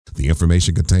The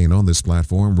information contained on this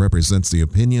platform represents the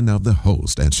opinion of the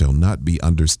host and shall not be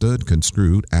understood,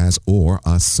 construed as, or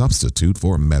a substitute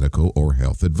for medical or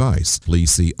health advice.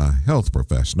 Please see a health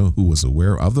professional who is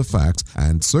aware of the facts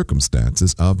and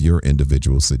circumstances of your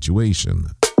individual situation.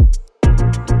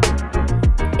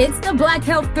 It's the Black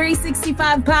Health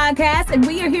 365 podcast, and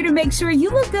we are here to make sure you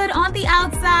look good on the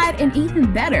outside and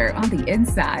even better on the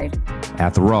inside.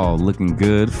 After all, looking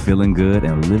good, feeling good,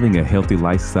 and living a healthy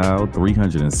lifestyle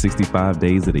 365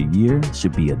 days of the year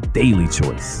should be a daily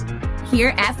choice.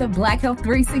 Here at the Black Health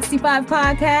 365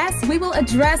 podcast, we will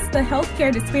address the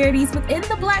healthcare disparities within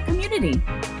the Black community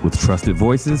with trusted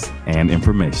voices and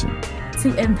information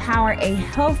to empower a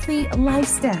healthy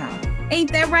lifestyle.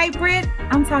 Ain't that right, Britt?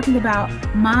 I'm talking about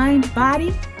mind,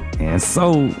 body, and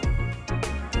soul.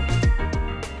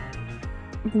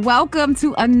 Welcome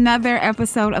to another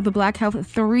episode of the Black Health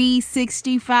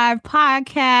 365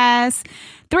 podcast.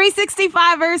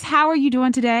 365ers, how are you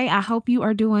doing today? I hope you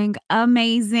are doing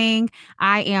amazing.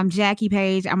 I am Jackie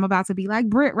Page. I'm about to be like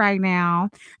Britt right now.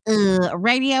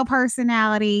 Radio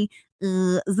personality,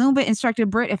 Zumba instructor.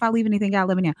 Britt, if I leave anything out,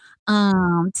 let me know.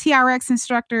 TRX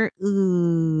instructor,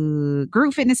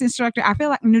 group fitness instructor. I feel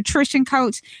like nutrition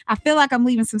coach. I feel like I'm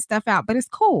leaving some stuff out, but it's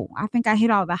cool. I think I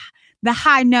hit all the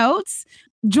high notes.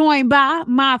 Joined by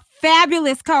my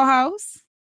fabulous co-host.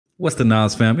 What's the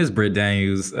Nas fam? It's Britt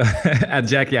Daniels.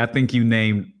 Jackie, I think you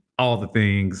named all the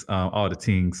things, all the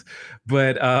things.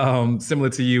 But similar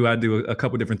to you, I do a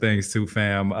couple different things too,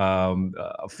 fam.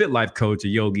 A fit life coach, a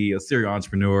yogi, a serial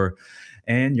entrepreneur,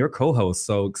 and your co-host.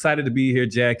 So excited to be here,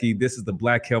 Jackie. This is the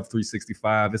Black Health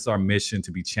 365. It's our mission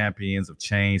to be champions of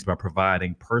change by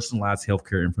providing personalized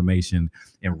healthcare information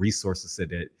and resources so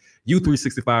that you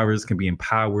 365ers can be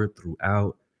empowered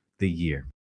throughout the year.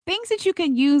 Things that you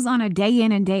can use on a day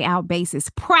in and day out basis.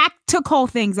 Practical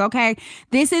things, okay?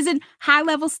 This isn't high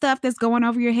level stuff that's going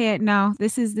over your head. No,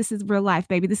 this is real life,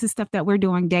 baby. This is stuff that we're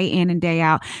doing day in and day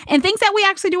out, and things that we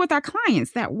actually do with our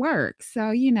clients that work.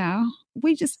 So,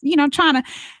 we just, trying to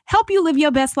help you live your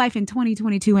best life in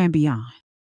 2022 and beyond.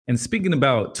 And speaking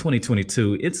about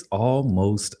 2022, it's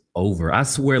almost over. I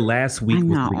swear last week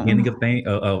was the beginning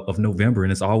of November,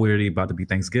 and it's already about to be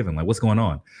Thanksgiving. Like, what's going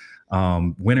on?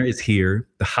 Winter is here.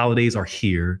 The holidays are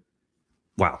here.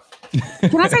 Wow.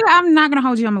 Can I say I'm not going to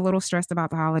hold you? I'm a little stressed about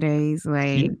the holidays.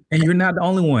 And you're not the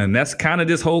only one. That's kind of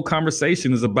this whole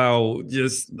conversation is about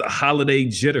just the holiday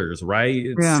jitters, right?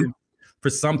 For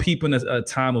some people, it's a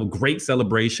time of great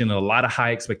celebration, a lot of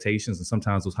high expectations, and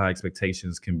sometimes those high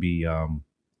expectations can be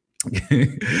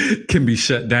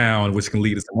shut down, which can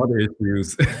lead to some other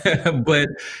issues. But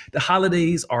the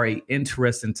holidays are an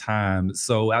interesting time.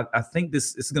 So I think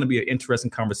this is going to be an interesting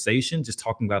conversation, just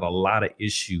talking about a lot of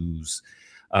issues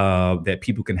that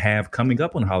people can have coming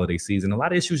up on the holiday season. A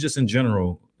lot of issues just in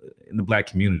general in the Black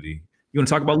community. You want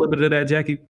to talk about a little bit of that,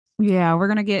 Jackie? Yeah, we're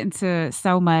going to get into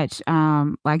so much,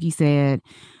 like you said,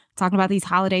 talking about these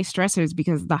holiday stressors,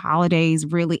 because the holidays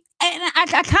really, and I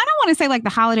kind of want to say like the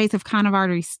holidays have kind of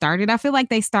already started. I feel like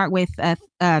they start with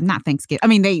not Thanksgiving. I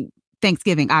mean,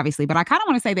 Thanksgiving, obviously, but I kind of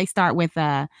want to say they start with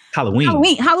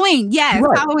Halloween. Halloween. Yes,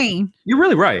 right. Halloween. You're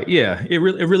really right. Yeah, it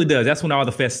really does. That's when all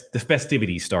the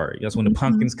festivities start. That's when the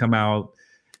pumpkins come out,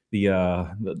 the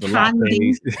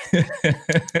lattes,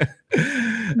 the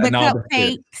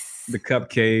cupcakes. The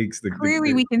cupcakes.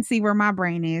 Clearly, we can see where my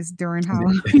brain is during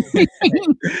Halloween.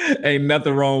 Ain't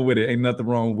nothing wrong with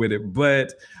it.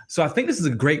 But so I think this is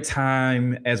a great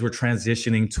time as we're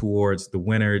transitioning towards the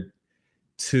winter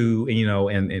to,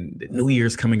 and New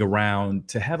Year's coming around,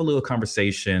 to have a little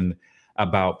conversation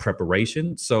about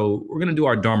preparation. So we're going to do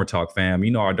our Dharma Talk, fam.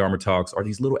 Our Dharma Talks are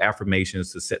these little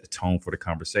affirmations to set the tone for the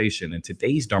conversation. And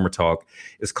today's Dharma Talk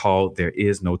is called There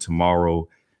Is No Tomorrow.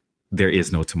 There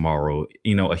is no tomorrow.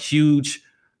 A huge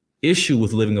issue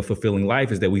with living a fulfilling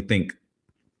life is that we think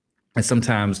that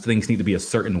sometimes things need to be a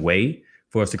certain way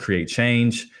for us to create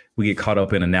change. We get caught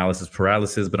up in analysis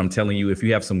paralysis. But I'm telling you, if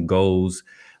you have some goals,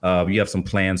 you have some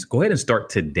plans, go ahead and start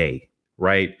today,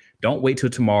 right? Don't wait till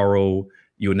tomorrow.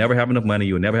 You'll never have enough money.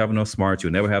 You'll never have enough smarts.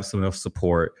 You'll never have enough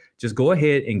support. Just go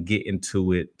ahead and get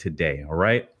into it today. All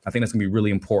right. I think that's going to be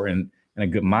really important and a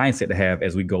good mindset to have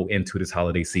as we go into this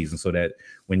holiday season, so that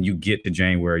when you get to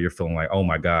January, you're feeling like, oh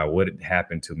my God, what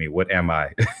happened to me? What am I?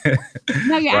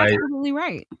 No, you're absolutely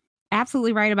right.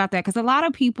 Absolutely right about that. Because a lot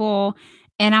of people,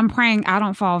 and I'm praying I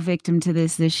don't fall victim to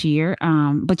this year.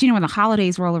 But when the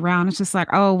holidays roll around, it's just like,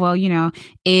 oh, well,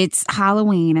 it's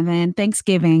Halloween and then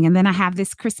Thanksgiving. And then I have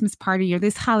this Christmas party or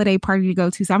this holiday party to go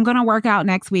to. So I'm going to work out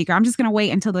next week, or I'm just going to wait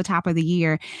until the top of the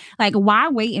year. Like, why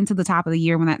wait until the top of the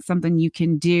year when that's something you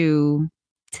can do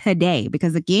today?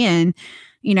 Because again,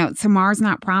 tomorrow's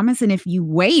not promised. And if you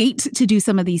wait to do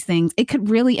some of these things, it could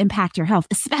really impact your health,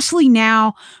 especially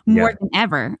now more than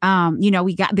ever.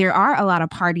 There are a lot of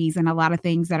parties and a lot of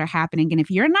things that are happening. And if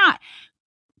you're not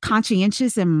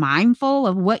conscientious and mindful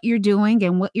of what you're doing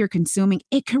and what you're consuming,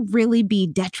 it could really be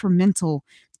detrimental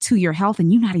to your health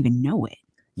and you not even know it.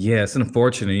 Yeah, it's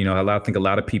unfortunate. I think a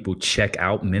lot of people check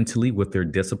out mentally with their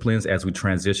disciplines as we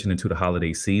transition into the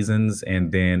holiday seasons.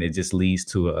 And then it just leads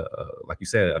to, like you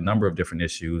said, a number of different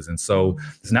issues. And so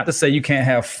it's not to say you can't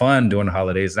have fun during the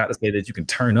holidays. It's not to say that you can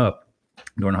turn up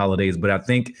during the holidays. But I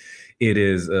think it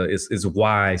is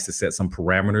wise to set some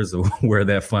parameters of where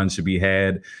that fun should be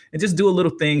had and just do a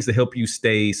little things to help you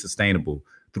stay sustainable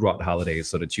throughout the holidays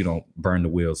so that you don't burn the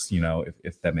wheels,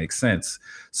 if that makes sense.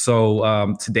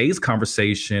 So today's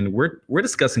conversation, we're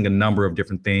discussing a number of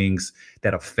different things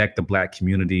that affect the Black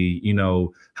community.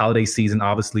 Holiday season,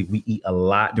 obviously we eat a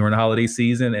lot during the holiday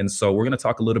season. And so we're going to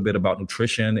talk a little bit about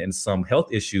nutrition and some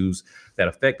health issues that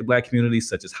affect the Black community,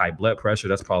 such as high blood pressure.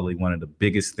 That's probably one of the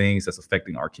biggest things that's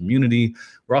affecting our community.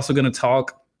 We're also going to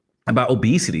talk about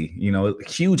obesity, a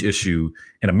huge issue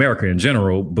in America in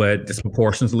general, but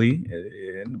disproportionately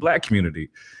in the Black community.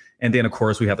 And then, of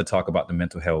course, we have to talk about the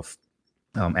mental health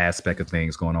aspect of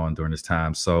things going on during this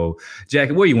time. So,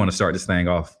 Jackie, where do you want to start this thing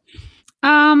off?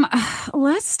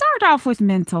 Let's start off with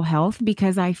mental health,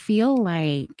 because I feel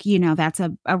like, that's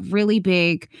a really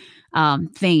big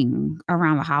thing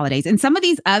around the holidays. And some of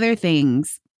these other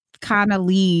things kind of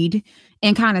lead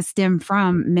and kind of stem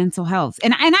from mental health.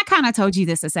 And I kind of told you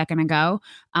this a second ago.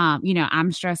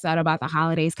 I'm stressed out about the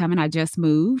holidays coming. I just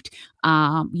moved.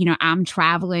 I'm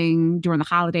traveling during the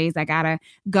holidays. I got to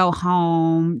go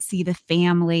home, see the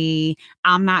family.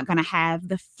 I'm not going to have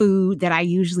the food that I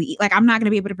usually eat. Like, I'm not going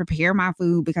to be able to prepare my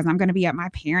food because I'm going to be at my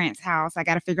parents' house. I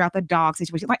got to figure out the dog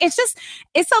situation. Like, it's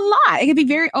a lot. It can be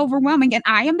very overwhelming. And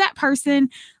I am that person,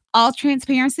 all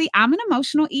transparency. I'm an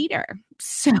emotional eater.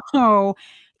 So,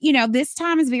 this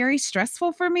time is very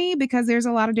stressful for me because there's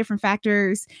a lot of different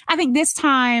factors. I think this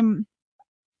time,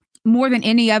 more than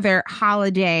any other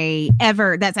holiday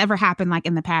that's ever happened, like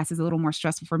in the past, is a little more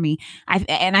stressful for me. I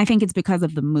think it's because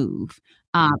of the move.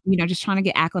 Just trying to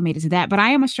get acclimated to that. But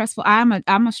I'm a stressful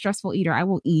eater. I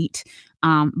will eat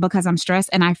because I'm stressed,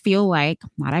 and I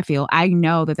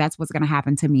know that that's what's going to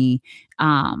happen to me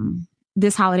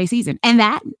this holiday season, and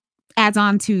that adds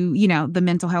on to the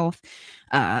mental health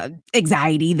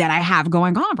anxiety that I have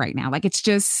going on right now. Like, it's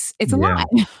a lot.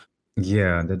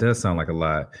 Yeah, that does sound like a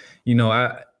lot. In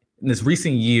this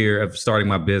recent year of starting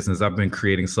my business, I've been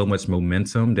creating so much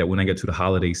momentum that when I get to the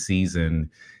holiday season,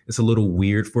 it's a little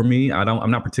weird for me. I'm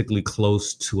not particularly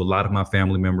close to a lot of my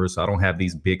family members. So I don't have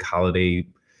these big holiday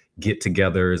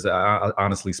get-togethers. I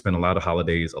honestly spend a lot of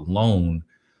holidays alone.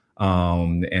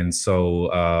 I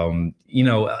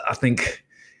think,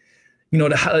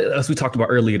 as we talked about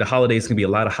earlier, the holidays can be a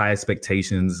lot of high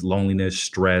expectations, loneliness,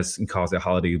 stress, and cause that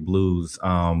holiday blues.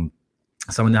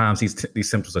 Sometimes these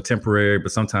symptoms are temporary,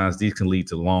 but sometimes these can lead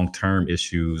to long-term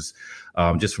issues,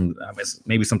 just from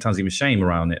maybe sometimes even shame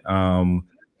around it.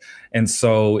 And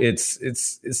so it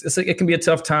can be a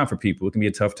tough time for people. It can be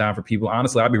a tough time for people.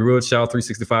 Honestly, I'll be real with y'all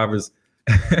 365ers.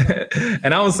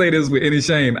 And I don't say this with any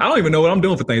shame. I don't even know what I'm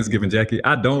doing for Thanksgiving, Jackie.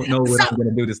 I don't know what I'm going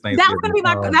to do this Thanksgiving.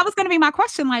 That was going to be my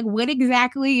question. Like, what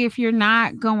exactly, if you're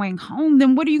not going home,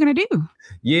 then what are you going to do?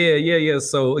 Yeah.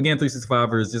 So again,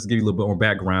 365ers, just to give you a little bit more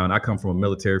background. I come from a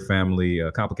military family,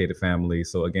 a complicated family.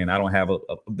 So again, I don't have a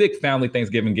big family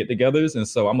Thanksgiving get-togethers. And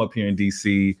so I'm up here in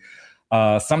DC.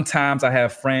 Sometimes I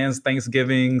have friends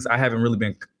Thanksgivings. I haven't really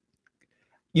been,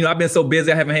 I've been so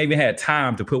busy, I haven't even had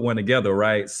time to put one together,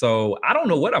 right? So I don't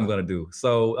know what I'm going to do.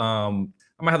 So I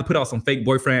might have to put out some fake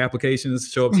boyfriend applications,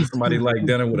 show up to somebody like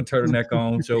dinner with a turtleneck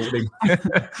on, show what they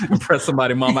impress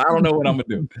somebody, mama. I don't know what I'm going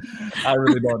to do. I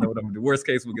really don't know what I'm going to do. Worst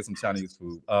case, we'll get some Chinese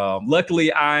food.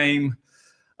 Luckily, I'm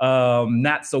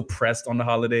not so pressed on the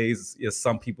holidays as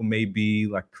some people may be,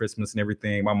 like Christmas and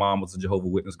everything. My mom was a Jehovah's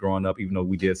Witness growing up, even though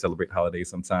we did celebrate holidays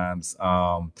sometimes.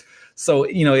 So,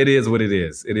 it is what it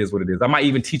is. It is what it is. I might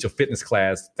even teach a fitness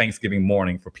class Thanksgiving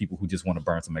morning for people who just want to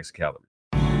burn some extra calories.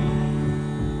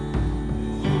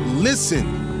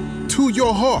 Listen to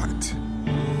your heart.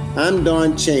 I'm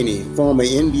Don Chaney, former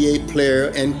NBA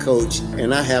player and coach,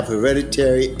 and I have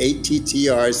hereditary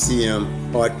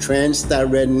ATTR-CM, or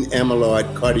transthyretin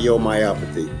amyloid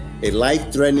cardiomyopathy, a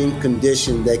life-threatening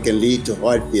condition that can lead to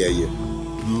heart failure.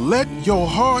 Let your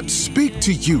heart speak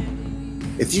to you.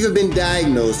 If you have been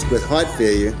diagnosed with heart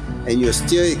failure and you're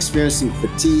still experiencing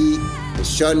fatigue, and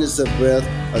shortness of breath,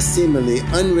 or seemingly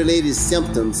unrelated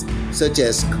symptoms such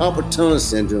as carpal tunnel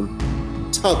syndrome,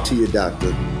 talk to your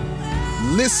doctor.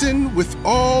 Listen with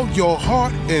all your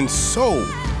heart and soul.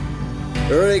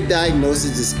 Early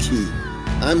diagnosis is key.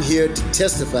 I'm here to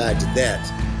testify to that.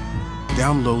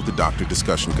 Download the Doctor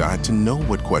Discussion Guide to know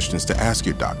what questions to ask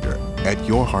your doctor at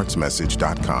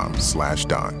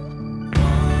yourheartsmessage.com/Don.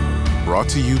 Brought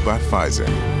to you by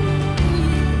Pfizer.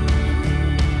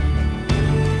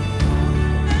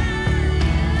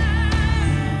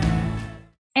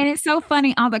 And it's so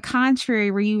funny, on the contrary,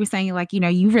 where you were saying, like,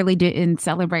 you really didn't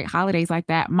celebrate holidays like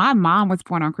that. My mom was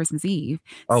born on Christmas Eve.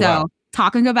 Wow.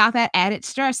 Talking about that added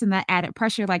stress and that added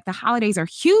pressure, like the holidays are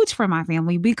huge for my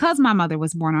family because my mother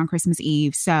was born on Christmas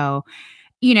Eve. So,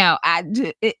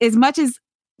 as much as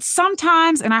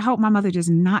sometimes, and I hope my mother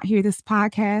does not hear this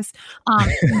podcast,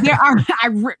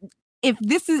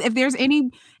 if there's any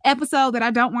episode that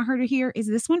I don't want her to hear, is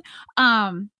this one.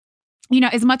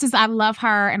 As much as I love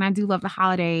her and I do love the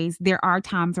holidays, there are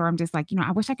times where I'm just like,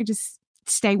 I wish I could just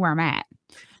stay where I'm at.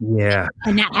 Yeah.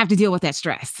 And not have to deal with that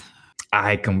stress.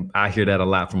 I hear that a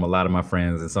lot from a lot of my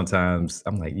friends, and sometimes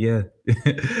I'm like, yeah,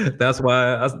 that's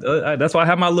why I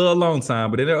have my little alone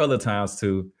time. But then there are other times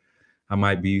too, I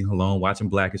might be alone watching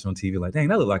Blackish on TV. Like, dang,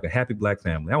 that look like a happy Black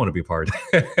family. I want to be a part of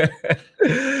that.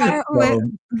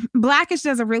 Blackish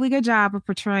does a really good job of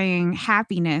portraying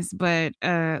happiness, but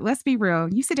let's be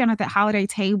real. You sit down at that holiday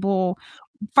table.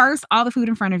 First, all the food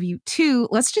in front of you. Two,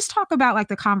 let's just talk about like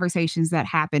the conversations that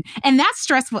happen. And that's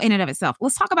stressful in and of itself.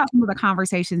 Let's talk about some of the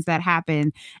conversations that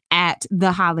happen at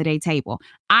the holiday table.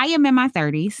 I am in my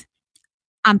 30s.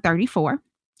 I'm 34.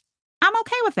 I'm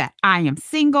okay with that. I am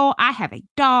single. I have a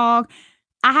dog.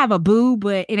 I have a boo,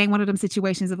 but it ain't one of them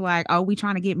situations of like, oh, we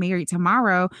trying to get married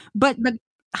tomorrow. But the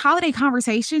holiday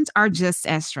conversations are just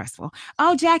as stressful.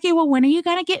 Oh, Jackie, well, when are you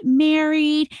going to get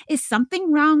married? Is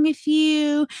something wrong with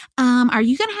you? Are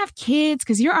you going to have kids?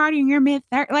 Because you're already in your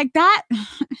mid-30s. Like that.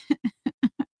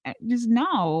 Just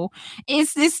no.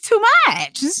 It's too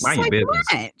much. It's Mind like your too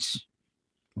business.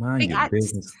 much. Mind your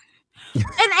business.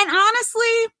 And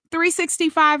honestly,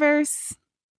 365ers,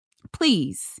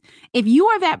 please, if you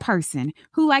are that person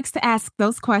who likes to ask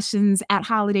those questions at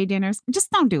holiday dinners,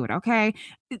 just don't do it, okay?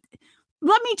 You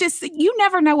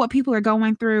never know what people are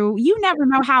going through. You never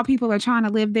know how people are trying to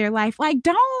live their life. Like,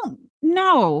 don't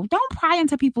pry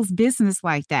into people's business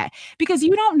like that, because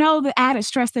you don't know the added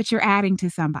stress that you're adding to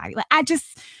somebody. Like,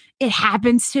 it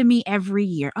happens to me every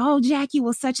year. Oh, Jackie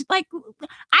was I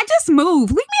just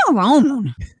moved. Leave me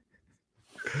alone.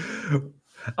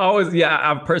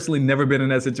 I've personally never been in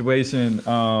that situation.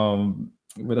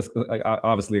 But it's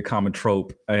obviously a common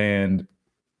trope. And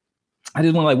I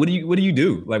just want what do you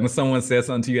do? Like when someone says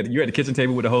something to you, you're at the kitchen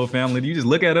table with the whole family, do you just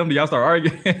look at them? Do y'all start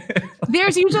arguing?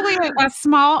 There's usually a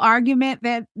small argument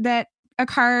that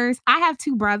occurs. I have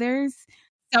two brothers.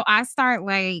 So I start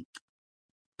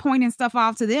pointing stuff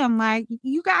off to them. Like,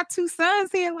 you got two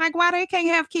sons here. Like, why they can't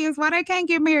have kids? Why they can't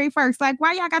get married first? Like,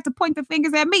 why y'all got to point the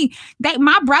fingers at me?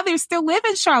 My brothers still live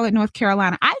in Charlotte, North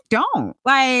Carolina. I don't.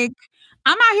 Like,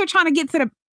 I'm out here trying to get to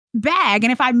the bag.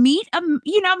 And if I meet a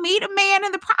man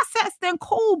in the process, then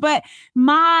cool. But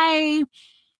my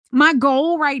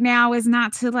goal right now is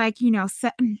not to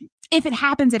if it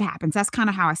happens, it happens. That's kind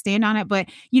of how I stand on it. But,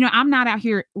 I'm not out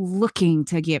here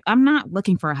I'm not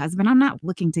looking for a husband. I'm not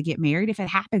looking to get married. If it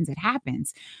happens, it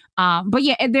happens. But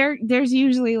yeah, there's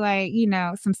usually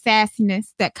some sassiness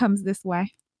that comes this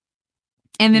way.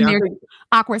 And then there's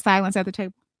awkward silence at the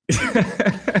table.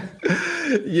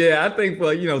 Yeah, I think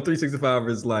for 365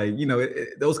 is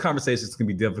those conversations can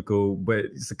be difficult, but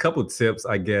it's a couple of tips,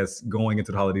 I guess, going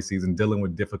into the holiday season, dealing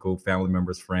with difficult family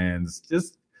members, friends.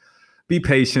 Just be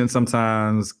patient.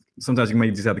 Sometimes you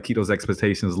may just have to keep those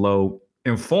expectations low.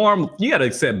 You got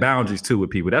to set boundaries too with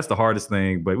people. That's the hardest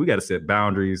thing, but we got to set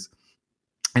boundaries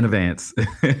in advance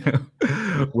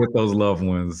with those loved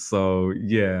ones. So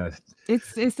yeah,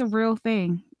 it's a real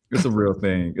thing. It's a real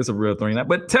thing.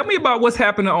 But tell me about what's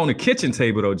happening on the kitchen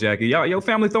table, though, Jackie. Your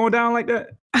family throwing down like that?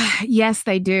 Yes,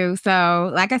 they do.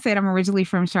 So, like I said, I'm originally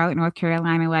from Charlotte, North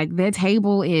Carolina. Like, the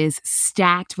table is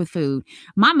stacked with food.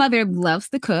 My mother loves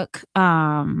to cook.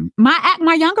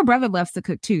 My younger brother loves to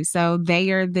cook too. So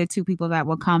they are the two people that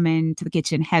will come into the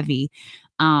kitchen heavy.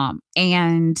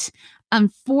 And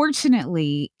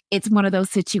unfortunately, it's one of those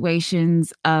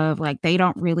situations of they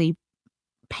don't really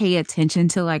pay attention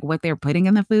to what they're putting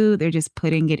in the food. They're just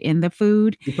putting it in the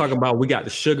food. You're talking about we got the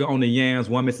sugar on the yams,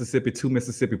 1 Mississippi, 2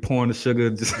 Mississippi, pouring the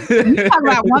sugar. You talk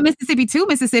about 1 Mississippi, 2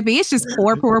 Mississippi. It's just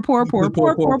pour. Yeah,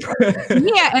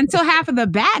 until half of the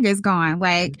bag is gone.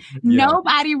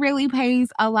 Nobody really pays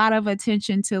a lot of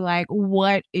attention to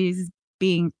what is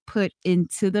being put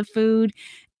into the food.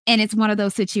 And it's one of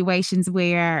those situations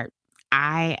where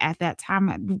at that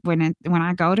time, when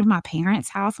I go to my parents'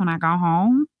 house, when I go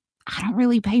home, I don't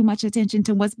really pay much attention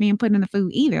to what's being put in the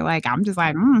food either. Like, I'm just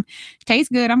like,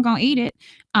 tastes good, I'm gonna eat it.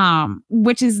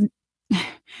 Which is,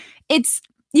 it's,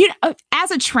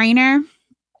 as a trainer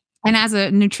and as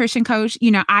a nutrition coach,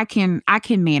 I can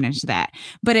manage that.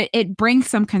 But it brings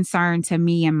some concern to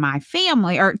me and my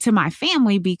family, or to my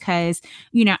family, because,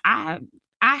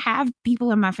 I have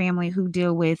people in my family who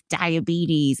deal with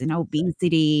diabetes and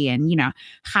obesity and,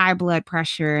 high blood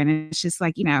pressure. And it's just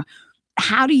like,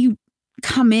 how do you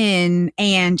come in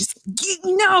and just,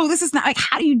 this is not like,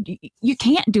 how do you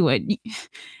can't do it.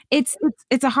 It's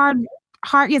a hard,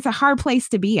 it's a hard place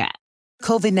to be at.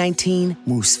 COVID-19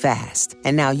 moves fast,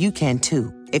 and now you can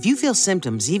too. If you feel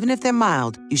symptoms, even if they're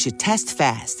mild, you should test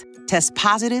fast. Test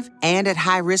positive and at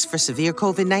high risk for severe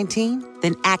COVID-19?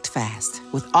 Then act fast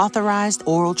with authorized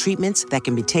oral treatments that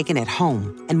can be taken at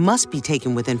home and must be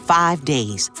taken within 5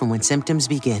 days from when symptoms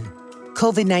begin.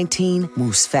 COVID-19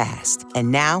 moves fast,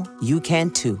 and now you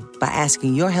can too by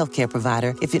asking your healthcare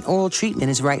provider if an oral treatment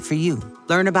is right for you.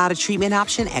 Learn about a treatment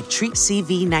option at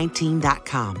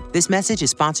treatcv19.com. This message is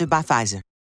sponsored by Pfizer.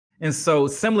 And so,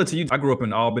 similar to you, I grew up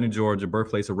in Albany, Georgia,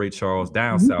 birthplace of Ray Charles,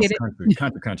 down south country.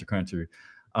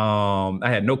 I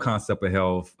had no concept of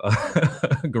health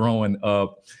growing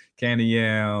up. Candy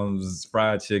yams,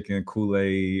 fried chicken,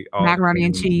 Kool-Aid, macaroni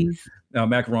and cheese.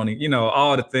 Macaroni,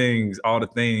 all the things.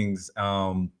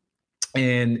 And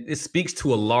it speaks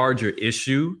to a larger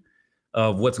issue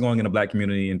of what's going on in the Black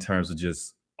community in terms of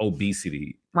just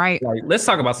obesity. Right. Like, let's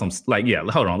talk about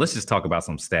hold on. Let's just talk about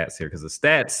some stats here, because the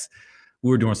stats,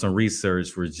 we were doing some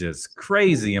research, were just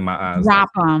crazy in my eyes. Drop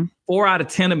them. 4 out of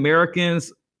 10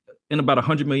 Americans and about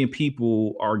 100 million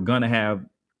people are going to have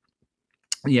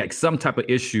some type of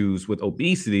issues with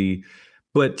obesity.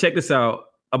 But check this out.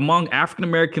 Among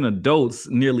African-American adults,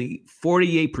 nearly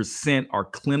 48% are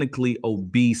clinically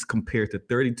obese compared to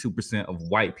 32% of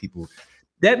white people.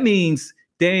 That means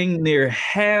dang near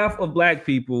half of Black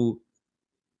people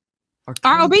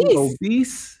are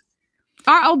obese.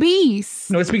 Are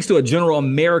obese. It speaks to a general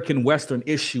American Western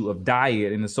issue of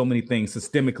diet, and there's so many things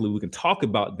systemically we can talk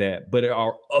about that. But there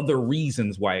are other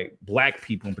reasons why Black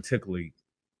people, in particularly,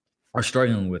 are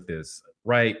struggling with this.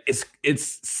 Right?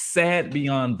 It's sad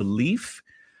beyond belief.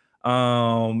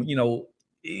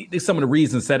 There's some of the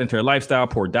reasons: sedentary lifestyle,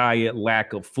 poor diet,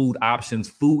 lack of food options,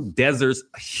 food deserts,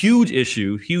 huge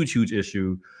issue.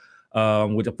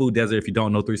 With a food desert, if you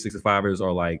don't know, 365ers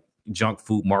are like junk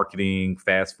food marketing,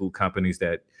 fast food companies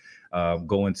that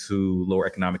go into lower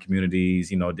economic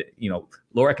communities.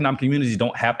 Lower economic communities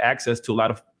don't have access to a lot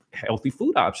of healthy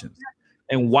food options.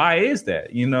 And why is that?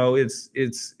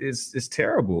 It's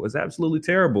terrible. It's absolutely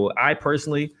terrible. I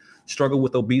personally struggled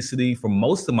with obesity for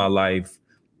most of my life.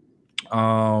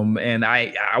 And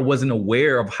I wasn't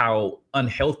aware of how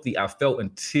unhealthy I felt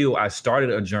until I started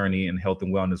a journey in health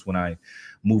and wellness when I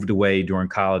moved away during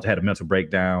college. I had a mental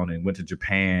breakdown and went to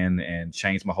Japan and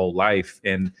changed my whole life.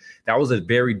 And that was a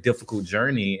very difficult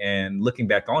journey. And looking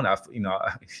back on it, I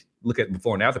look at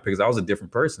before and after pictures, I was a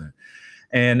different person.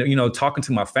 And, talking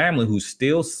to my family who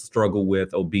still struggle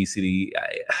with obesity,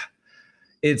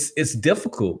 it's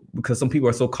difficult because some people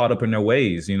are so caught up in their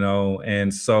ways,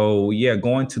 and so,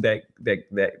 going to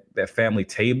that family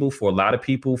table for a lot of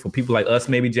people, for people like us,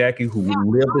 maybe Jackie, who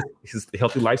live this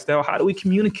healthy lifestyle, how do we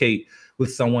communicate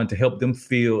with someone to help them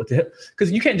feel,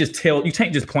 because you can't just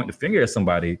point the finger at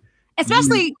somebody.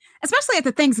 Especially at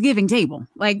the Thanksgiving table.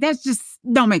 Like, that's just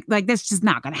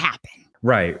not going to happen.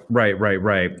 Right.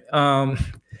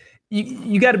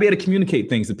 You got to be able to communicate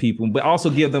things to people, but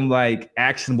also give them like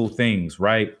actionable things,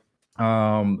 right?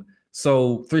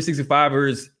 So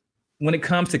 365ers, when it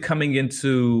comes to coming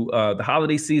into the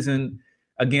holiday season,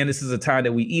 again, this is a time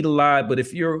that we eat a lot, but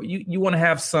if you want to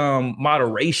have some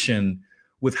moderation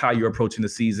with how you're approaching the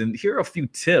season, here are a few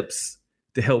tips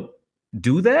to help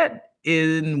do that.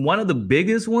 And one of the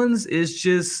biggest ones is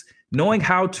just knowing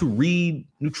how to read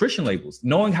nutrition labels,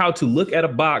 knowing how to look at a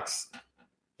box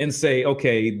and say,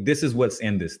 okay, this is what's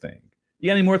in this thing. You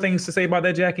got any more things to say about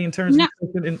that, Jackie, in terms of?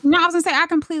 No, I was gonna say, I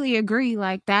completely agree.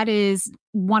 Like, that is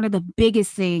one of the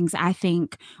biggest things I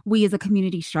think we as a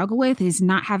community struggle with, is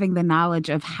not having the knowledge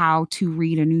of how to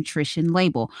read a nutrition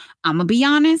label. I'm gonna be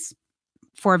honest,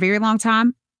 for a very long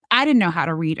time, I didn't know how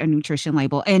to read a nutrition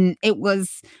label. And it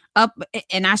was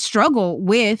and I struggle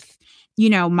with,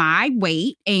 my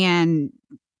weight and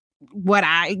what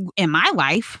in my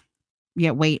life.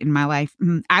 Yeah, weight in my life.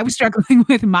 I was struggling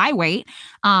with my weight.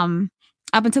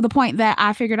 up until the point that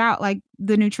I figured out like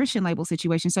the nutrition label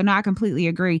situation. So no, I completely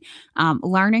agree.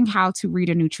 Learning how to read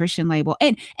a nutrition label.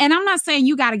 And I'm not saying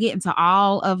you got to get into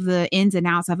all of the ins and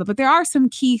outs of it, but there are some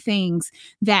key things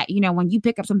that, you know, when you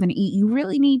pick up something to eat, you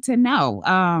really need to know.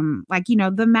 Like, you know,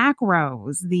 the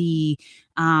macros, the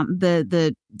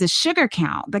sugar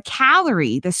count, the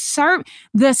calorie,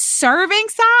 the serving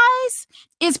size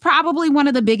is probably one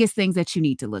of the biggest things that you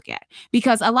need to look at,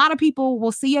 because a lot of people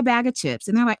will see a bag of chips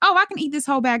and they're like, oh, I can eat this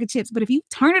whole bag of chips. But if you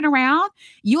turn it around,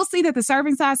 you'll see that the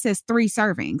serving size says 3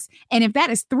 servings. And if that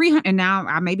is 300, now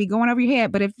I may be going over your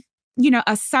head, but if, you know,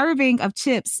 a serving of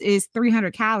chips is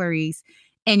 300 calories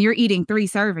and you're eating 3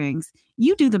 servings,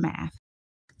 you do the math.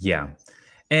 Yeah.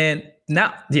 And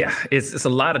now, yeah, it's a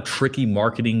lot of tricky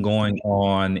marketing going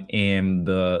on in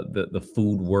the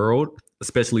food world,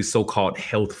 especially so-called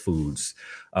health foods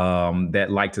that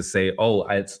like to say, oh,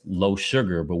 it's low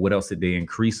sugar, but what else did they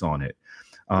increase on it?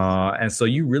 And so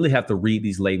you really have to read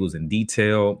these labels in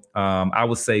detail. I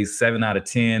would say 7 out of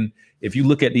 10. If you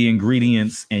look at the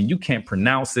ingredients and you can't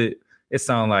pronounce it, it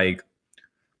sounds like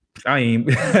I'm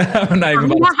not even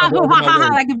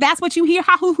like if that's what you hear,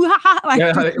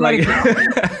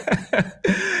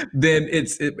 then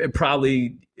it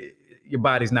probably your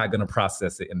body's not going to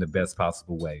process it in the best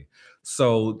possible way.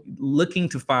 So looking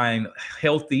to find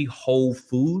healthy whole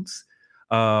foods,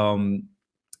 it's going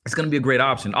to be a great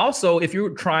option. Also, if you're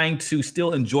trying to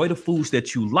still enjoy the foods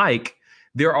that you like,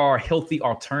 there are healthy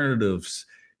alternatives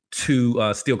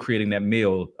to still creating that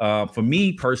meal. For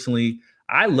me personally,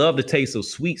 I love the taste of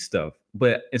sweet stuff,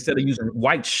 but instead of using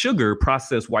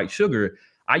processed white sugar,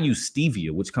 I use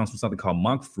stevia, which comes from something called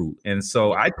monk fruit. And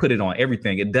so I put it on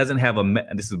everything. It doesn't have I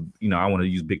want to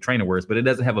use big trainer words, but it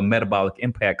doesn't have a metabolic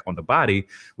impact on the body,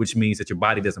 which means that your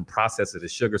body doesn't process it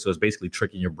as sugar. So it's basically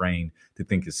tricking your brain to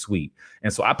think it's sweet.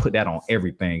 And so I put that on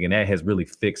everything. And that has really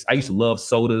fixed. I used to love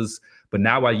sodas, but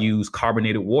now I use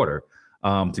carbonated water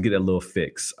to get that little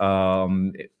fix.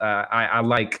 I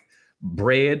like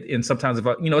bread, and sometimes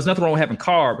there's nothing wrong with having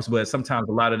carbs, but sometimes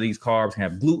a lot of these carbs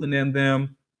have gluten in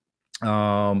them.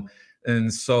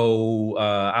 And so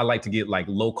I like to get like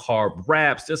low carb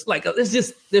wraps. There's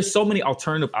so many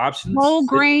alternative options. Whole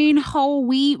grain, whole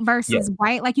wheat versus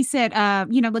white. Like you said,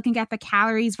 looking at the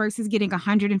calories versus getting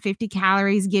 150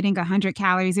 calories, getting 100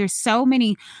 calories. There's so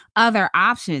many other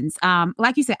options.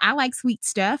 Like you said, I like sweet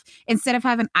stuff. Instead of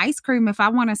having ice cream, if I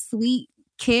want a sweet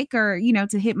kick or,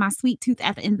 to hit my sweet tooth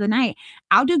at the end of the night,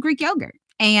 I'll do Greek yogurt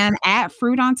and add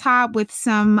fruit on top with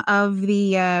some of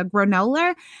the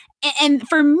granola. And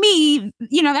for me,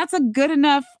 that's a good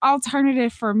enough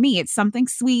alternative for me. It's something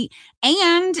sweet.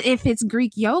 And if it's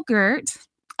Greek yogurt,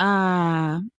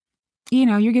 you're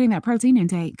getting that protein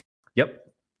intake. Yep.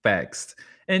 Facts.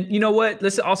 And you know what?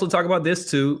 Let's also talk about this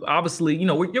too. Obviously,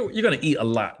 you're going to eat a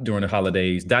lot during the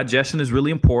holidays. Digestion is really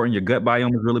important. Your gut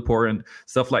biome is really important.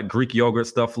 Stuff like Greek yogurt,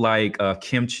 stuff like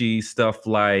kimchi, stuff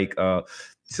like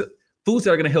foods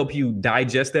that are going to help you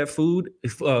digest that food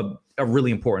are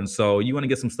really important. So you want to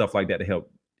get some stuff like that to help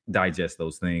digest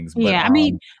those things. But, yeah, I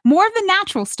mean, more of the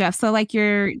natural stuff. So like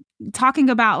you're talking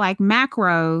about like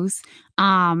macros,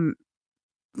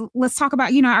 let's talk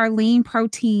about, our lean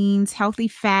proteins, healthy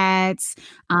fats,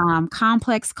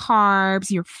 complex carbs,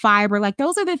 your fiber. Like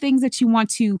those are the things that you want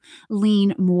to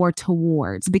lean more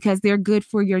towards because they're good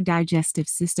for your digestive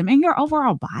system and your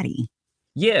overall body.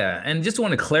 Yeah. And just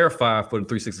want to clarify for the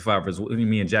 365ers,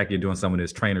 me and Jackie are doing some of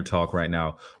this trainer talk right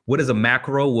now. What is a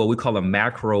macro? Well, we call a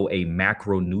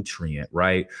macronutrient,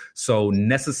 right? So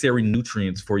necessary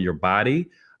nutrients for your body.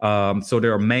 So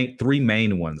there are three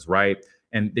main ones, right?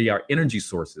 And they are energy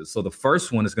sources. So the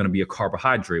first one is going to be a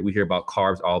carbohydrate. We hear about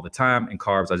carbs all the time. And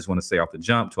carbs, I just want to say off the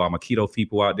jump to all my keto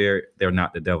people out there, they're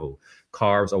not the devil.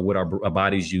 Carbs are what our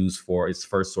bodies use for its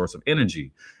first source of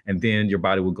energy. And then your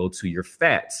body will go to your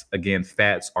fats. Again,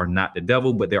 fats are not the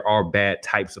devil, but there are bad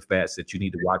types of fats that you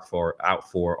need to watch out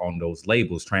for on those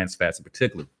labels, trans fats in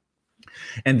particular.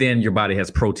 And then your body has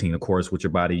protein, of course, which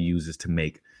your body uses to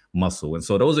make muscle. And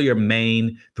so those are your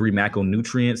main 3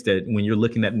 macronutrients that when you're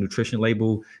looking at the nutrition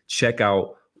label, check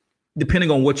out,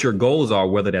 depending on what your goals are,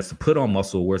 whether that's to put on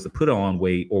muscle, whether it's to put on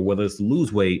weight, or whether it's to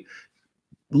lose weight.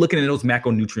 Looking at those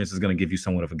macronutrients is going to give you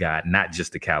somewhat of a guide, not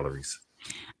just the calories.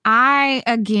 I,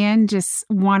 again, just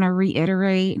want to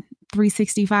reiterate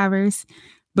 365ers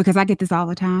because I get this all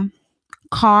the time.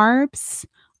 Carbs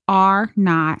are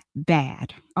not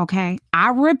bad. Okay. I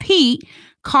repeat,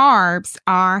 carbs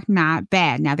are not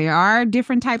bad. Now, there are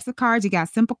different types of carbs. You got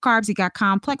simple carbs, you got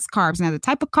complex carbs. Now, the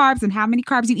type of carbs and how many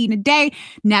carbs you eat in a day,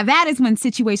 now that is when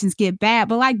situations get bad.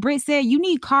 But like Britt said, you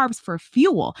need carbs for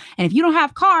fuel. And if you don't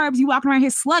have carbs, you walk around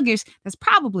here sluggish. That's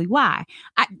probably why.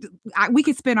 We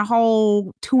could spend a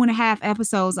whole 2.5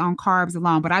 episodes on carbs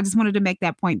alone, but I just wanted to make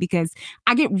that point because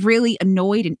I get really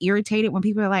annoyed and irritated when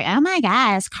people are like, oh my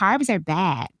gosh, carbs are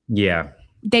bad. Yeah.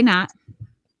 They're not.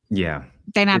 Yeah.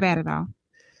 They're not bad at all.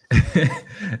 We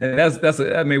have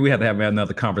to have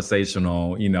another conversation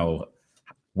on,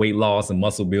 weight loss and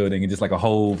muscle building and just like a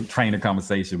whole trainer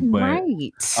conversation. But,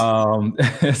 right.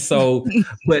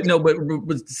 but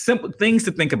simple things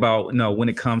to think about, when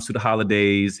it comes to the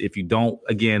holidays. If you don't,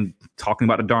 again, talking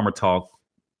about the Dharma talk,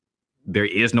 there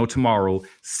is no tomorrow.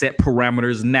 Set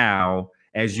parameters now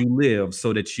as you live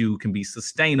so that you can be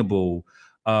sustainable.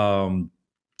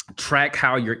 Track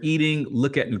how you're eating,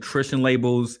 look at nutrition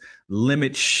labels,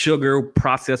 limit sugar,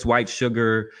 processed white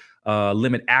sugar,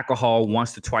 limit alcohol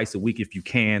once to twice a week if you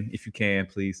can,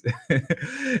 please.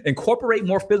 Incorporate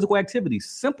more physical activities,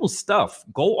 simple stuff.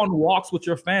 Go on walks with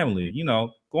your family,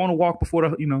 go on a walk before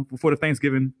the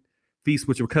Thanksgiving feast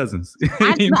with your cousins.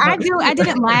 I did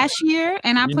it last year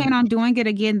and I plan on doing it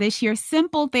again this year.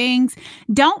 Simple things.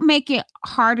 Don't make it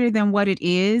harder than what it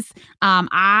is.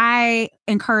 I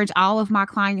encourage all of my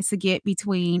clients to get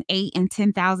between 8,000 and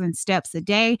 10,000 steps a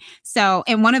day. So,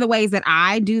 and one of the ways that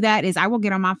I do that is I will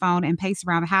get on my phone and pace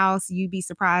around the house. You'd be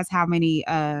surprised how many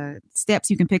steps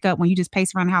you can pick up when you just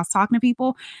pace around the house talking to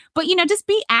people. But, just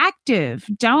be active.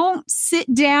 Don't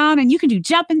sit down, and you can do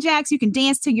jumping jacks. You can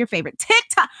dance to your favorite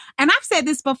TikTok. And I've said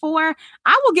this before,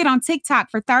 I will get on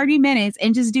TikTok for 30 minutes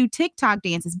and just do TikTok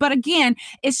dances. But again,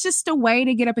 it's just a way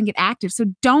to get up and get active. So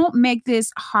don't make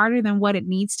this harder than what it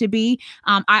needs to be.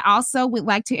 I also would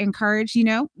like to encourage, you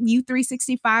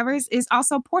 365ers is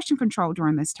also portion control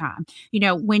during this time.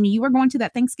 When you are going to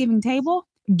that Thanksgiving table,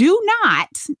 do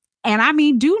not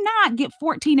get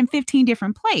 14 and 15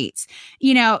 different plates.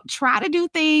 Try to do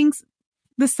things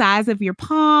the size of your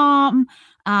palm,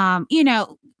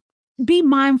 be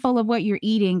mindful of what you're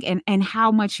eating and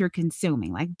how much you're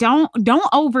consuming. Like, don't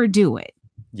overdo it.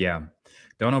 Yeah.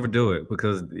 Don't overdo it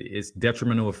because it's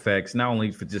detrimental effects, not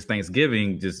only for just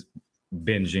Thanksgiving, just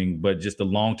binging, but just the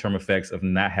long-term effects of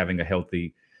not having a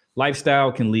healthy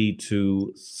lifestyle can lead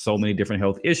to so many different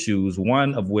health issues.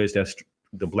 One of which that's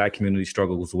the Black community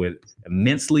struggles with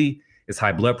immensely is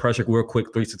high blood pressure. Real quick,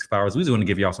 365 hours. We just want to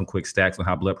give y'all some quick stats on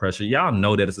high blood pressure. Y'all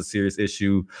know that it's a serious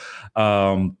issue.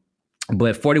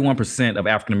 But 41% of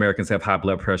African Americans have high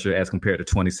blood pressure as compared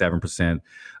to 27%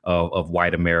 of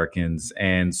white Americans.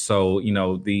 And so,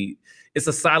 it's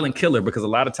a silent killer because a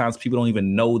lot of times people don't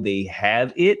even know they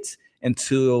have it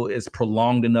until it's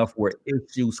prolonged enough where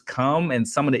issues come. And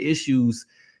some of the issues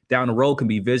down the road can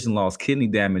be vision loss, kidney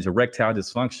damage, erectile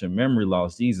dysfunction, memory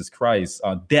loss, Jesus Christ,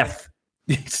 death.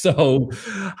 So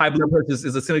high blood pressure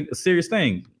is a serious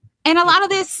thing. And a lot of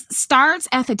this starts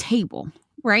at the table.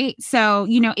 Right. So,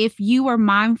 if you are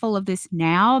mindful of this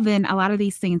now, then a lot of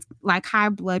these things like high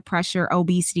blood pressure,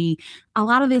 obesity, a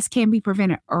lot of this can be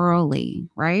prevented early.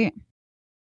 Right.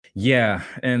 Yeah.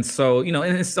 And so,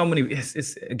 and it's so many,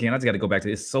 it's again, I just got to go back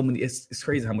to it's so many, it's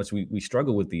crazy how much we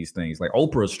struggle with these things. Like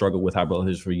Oprah struggled with high blood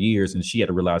pressure for years and she had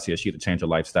to realize she had to change her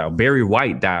lifestyle. Barry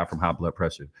White died from high blood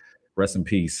pressure. Rest in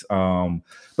peace. But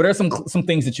there's some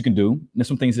things that you can do. There's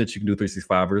some things that you can do,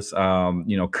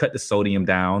 365ers. Cut the sodium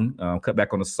down, cut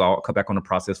back on the salt, cut back on the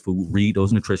processed food, read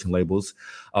those nutrition labels,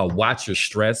 watch your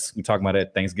stress. We talk about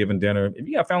that Thanksgiving dinner. If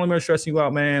you got family members stressing you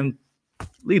out, man,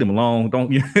 leave them alone.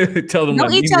 Don't tell them.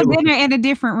 Don't eat your dinner in a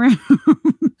different room.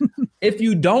 If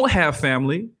you don't have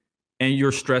family and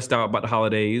you're stressed out about the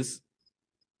holidays,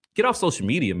 get off social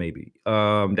media. Maybe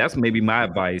that's maybe my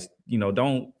advice.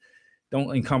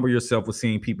 Don't encumber yourself with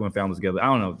seeing people and families together. I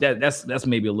don't know. That's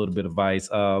maybe a little bit of advice.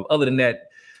 Other than that,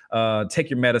 take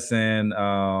your medicine.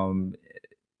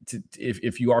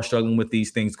 If you are struggling with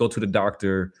these things, go to the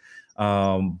doctor.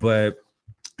 But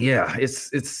yeah,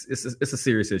 it's a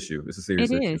serious issue. It's a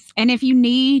serious issue. It is. And if you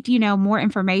need, more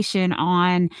information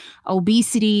on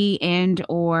obesity and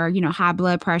or, high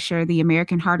blood pressure, the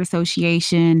American Heart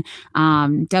Association,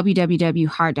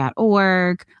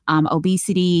 www.heart.org,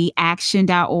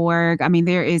 obesityaction.org. I mean,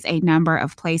 there is a number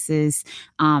of places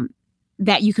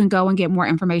that you can go and get more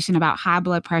information about high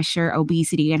blood pressure,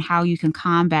 obesity, and how you can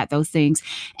combat those things.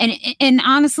 And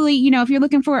honestly, if you're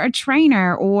looking for a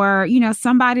trainer or,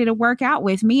 somebody to work out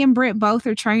with, me and Britt both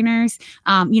are trainers.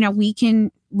 We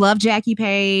can love Jackie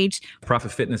Page.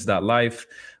 Profitfitness.life.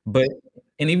 And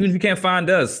even if you can't find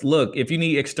us, look, if you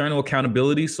need external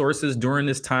accountability sources during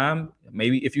this time,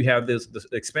 Maybe if you have the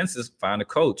expenses, find a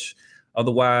coach.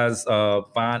 Otherwise,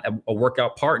 find a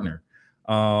workout partner.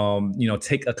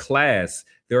 Take a class.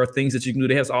 There are things that you can do.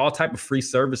 There's all type of free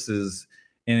services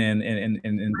and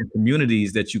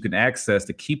communities that you can access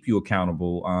to keep you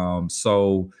accountable.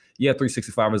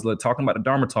 365 is talking about the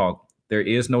Dharma Talk. There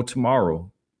is no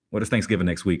tomorrow. Well, it's Thanksgiving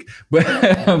next week, but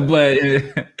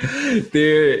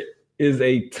there is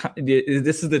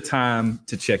this is the time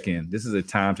to check in. This is a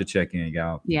time to check in,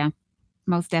 y'all. Yeah.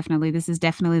 Most definitely. This is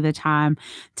definitely the time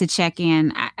to check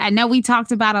in. I know we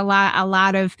talked about a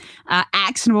lot of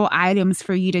actionable items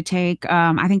for you to take.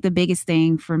 I think the biggest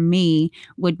thing for me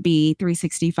would be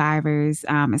 365ers.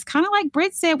 It's kind of like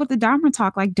Britt said with the Dharma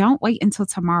Talk, like, don't wait until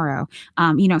tomorrow.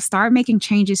 Start making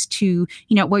changes to,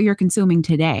 what you're consuming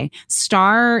today.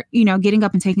 Start, getting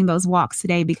up and taking those walks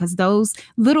today, because those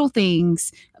little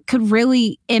things could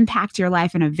really impact your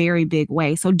life in a very big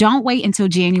way. So don't wait until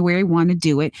January 1 to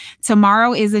do it.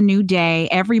 Tomorrow is a new day.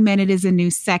 Every minute is a new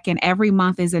second. Every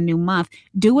month is a new month.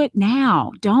 Do it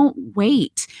now. Don't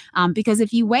wait. Because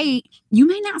if you wait, you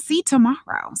may not see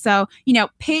tomorrow. So,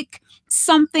 pick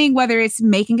something, whether it's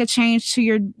making a change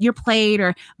to your plate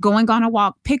or going on a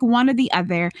walk, pick one or the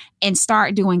other and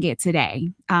start doing it today.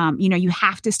 You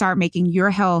have to start making your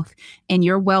health and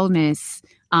your wellness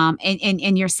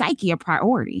and your psyche a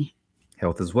priority.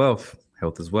 Health is wealth.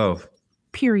 Health is wealth.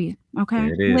 Period. Okay.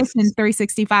 Listen,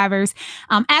 365ers.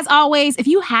 As always, if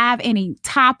you have any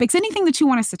topics, anything that you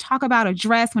want us to talk about,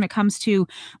 address when it comes to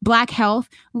Black health,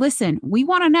 listen, we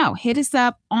want to know. Hit us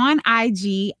up on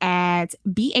IG at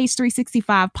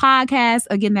BH365 Podcast.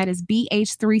 Again, that is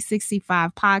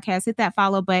BH365 Podcast. Hit that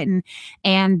follow button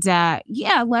and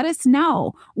let us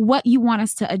know what you want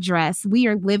us to address. We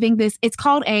are living this. It's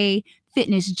called a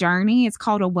fitness journey. It's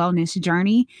called a wellness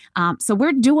journey. So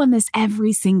we're doing this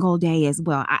every single day as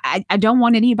well. I don't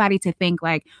want anybody to think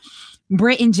like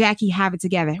Britt and Jackie have it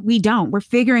together. We don't. We're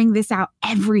figuring this out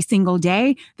every single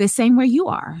day, the same way you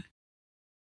are.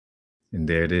 And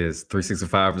there it is.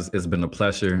 365 has been a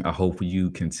pleasure. I hope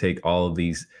you can take all of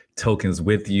these tokens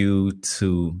with you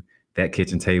to that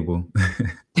kitchen table.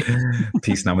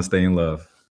 Peace, namaste, and love.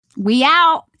 We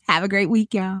out. Have a great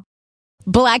week, y'all.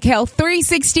 Black Health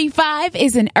 365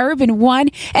 is an Urban One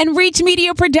and Reach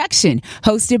Media production,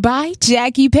 hosted by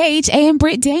Jackie Page and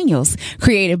Britt Daniels,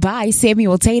 created by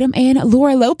Samuel Tatum and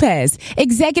Laura Lopez,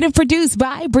 executive produced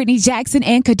by Brittany Jackson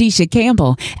and Kadisha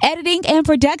Campbell, editing and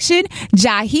production,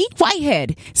 Jahi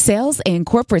Whitehead, sales and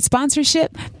corporate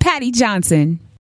sponsorship, Patty Johnson.